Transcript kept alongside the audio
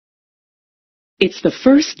It's the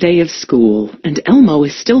first day of school, and Elmo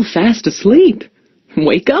is still fast asleep.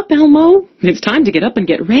 Wake up, Elmo. It's time to get up and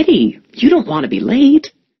get ready. You don't want to be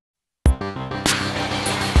late.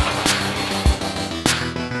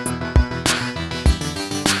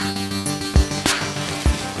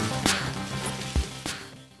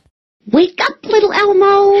 Wake up, little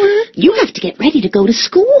Elmo. You have to get ready to go to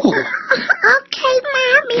school. Okay,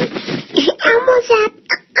 Mommy. Elmo's up.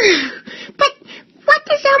 But what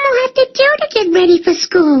does Elmo have to do to get ready for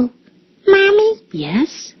school? Mommy,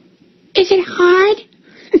 Yes? is it hard?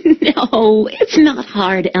 No, it's not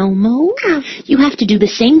hard, Elmo. Oh. You have to do the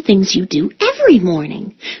same things you do every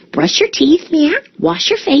morning. Brush your teeth, Yeah? wash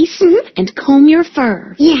your face, Mhm. and comb your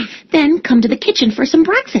fur. Yeah. Then come to the kitchen for some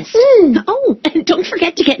breakfast. Oh, and don't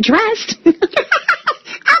forget to get dressed.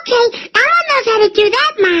 Okay, Elmo knows how to do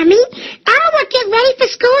that, Mommy. Elmo will get ready for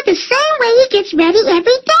school the same way he gets ready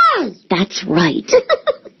every day. That's right.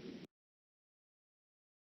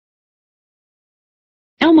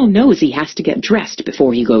 Elmo knows he has to get dressed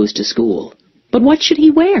before he goes to school. But what should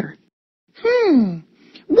he wear?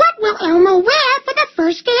 What will Elmo wear for the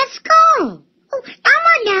first day of school? Oh,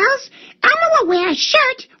 Elmo knows. Elmo will wear a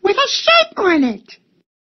shirt with a shape on it.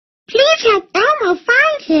 Please help Elmo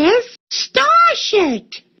find his star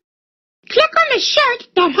shirt. Click on the shirt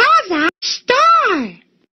that has a star.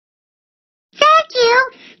 Thank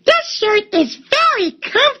you. This shirt is very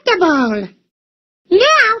comfortable.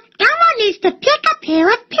 Now, Elmo needs to pick a pair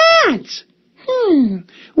of pants.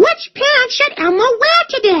 Which pants should Elmo wear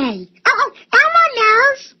today? Oh, Elmo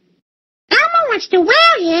knows. Elmo wants to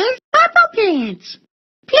wear his purple pants.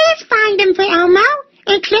 Please find them for Elmo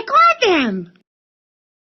and click on them.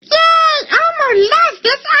 Yay! Elmo loves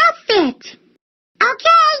this outfit.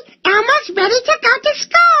 Okay, Elmo's ready to go to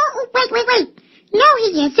school. Oh, wait. No,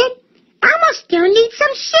 he isn't. Elmo still needs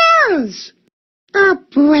some shoes. Oh,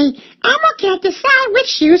 boy. Elmo can't decide which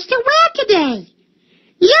shoes to wear today.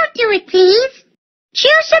 You do it, please.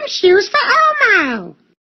 Choose some shoes for Elmo.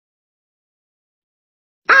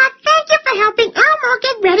 Thank you for helping Elmo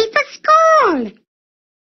get ready for school.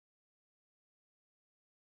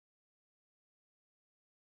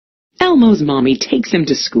 Elmo's mommy takes him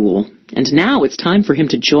to school, and now it's time for him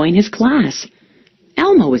to join his class.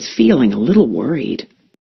 Elmo is feeling a little worried.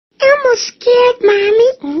 Elmo's scared, Mommy.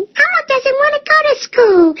 Elmo doesn't want to go to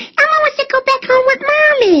school. Elmo wants to go back home with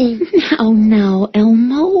Mommy. Oh, no,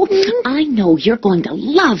 Elmo. I know you're going to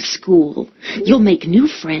love school. You'll make new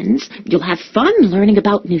friends. You'll have fun learning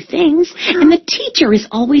about new things. And the teacher is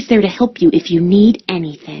always there to help you if you need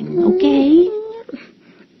anything, okay?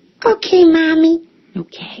 Okay, Mommy.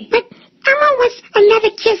 Okay. But Elmo wants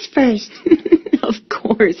another kiss first. Of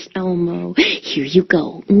course, Elmo. Here you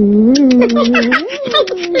go. Mommy.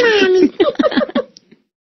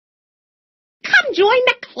 Come join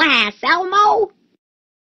the class, Elmo.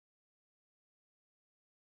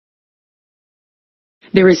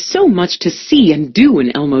 There is so much to see and do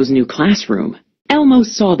in Elmo's new classroom. Elmo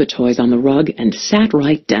saw the toys on the rug and sat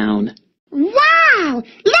right down. Wow!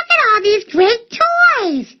 Look at all these great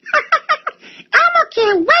toys! Elmo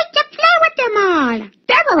can't wait to play with them all!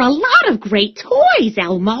 There are a lot of great toys,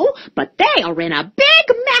 Elmo, but they are in a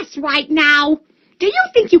big mess right now. Do you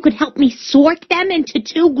think you could help me sort them into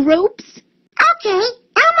 2 groups? Okay,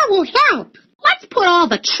 Elmo will help. Let's put all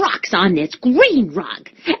the trucks on this green rug,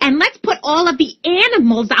 and let's put all of the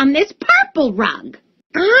animals on this purple rug.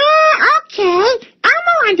 Okay.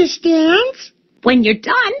 Elmo understands. When you're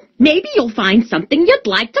done, maybe you'll find something you'd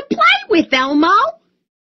like to play with, Elmo.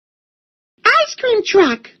 Ice cream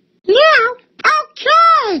truck. Now,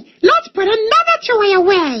 okay. Let's put another toy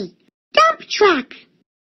away. Dump truck.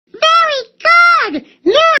 Very good.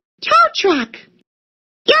 Now, tow truck.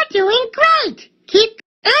 You're doing great. Keep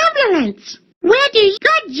ambulance.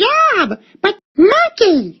 Good job. But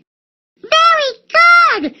monkey. Very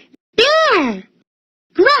good. Bear.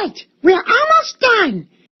 Great. We're almost done.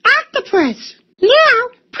 Octopus. Now,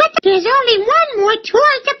 there's only one more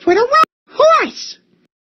toy to put away. Horse.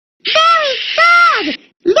 Very good.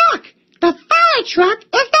 Look, the fire truck is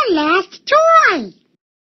the last toy.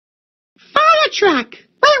 Fire truck.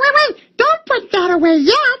 Wait. Don't put that away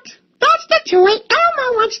yet. That's the toy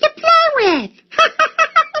Elmo wants to play with.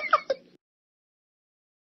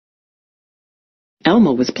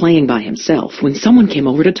 Elmo was playing by himself when someone came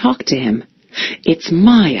over to talk to him. It's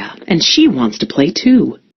Maya, and she wants to play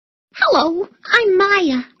too. Hello, I'm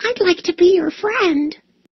Maya. I'd like to be your friend.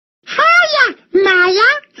 Hiya, Maya.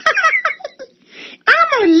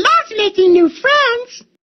 Elmo loves making new friends.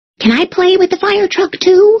 Can I play with the fire truck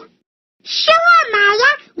too? Sure,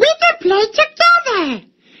 Maya. We can play together.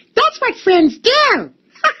 That's what friends do.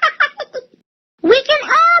 We can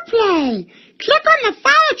all play. way. Click on the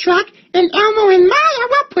fire truck, and Elmo and Maya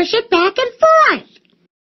will push it back and forth.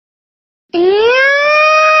 And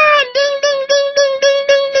ding, ding, ding, ding, ding,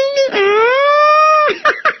 ding, ding, ding.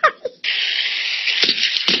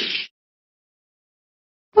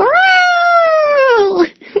 Whoa!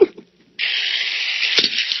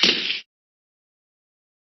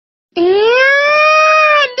 And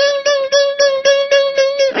ding, ding, ding, ding, ding, ding,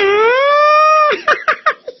 ding, ding.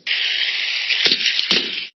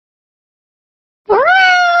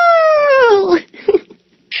 Whoa!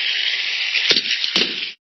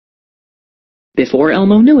 Before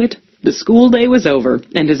Elmo knew it, the school day was over,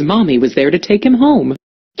 and his mommy was there to take him home.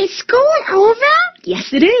 Is school over?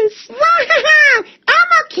 Yes, it is. Wow!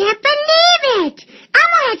 Elmo can't believe it!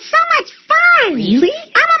 Elmo had so much fun! Really?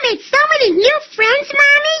 Elmo made so many new friends,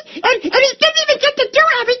 Mommy! And he didn't even get to do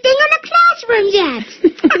everything in the classroom yet!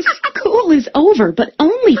 School is over, but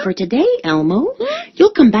only for today, Elmo.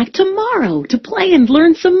 You'll come back tomorrow to play and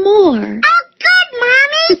learn some more. Oh, good,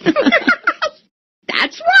 Mommy!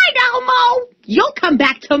 That's right, Elmo. You'll come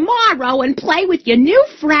back tomorrow and play with your new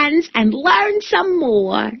friends and learn some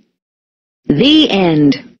more. The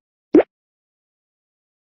end.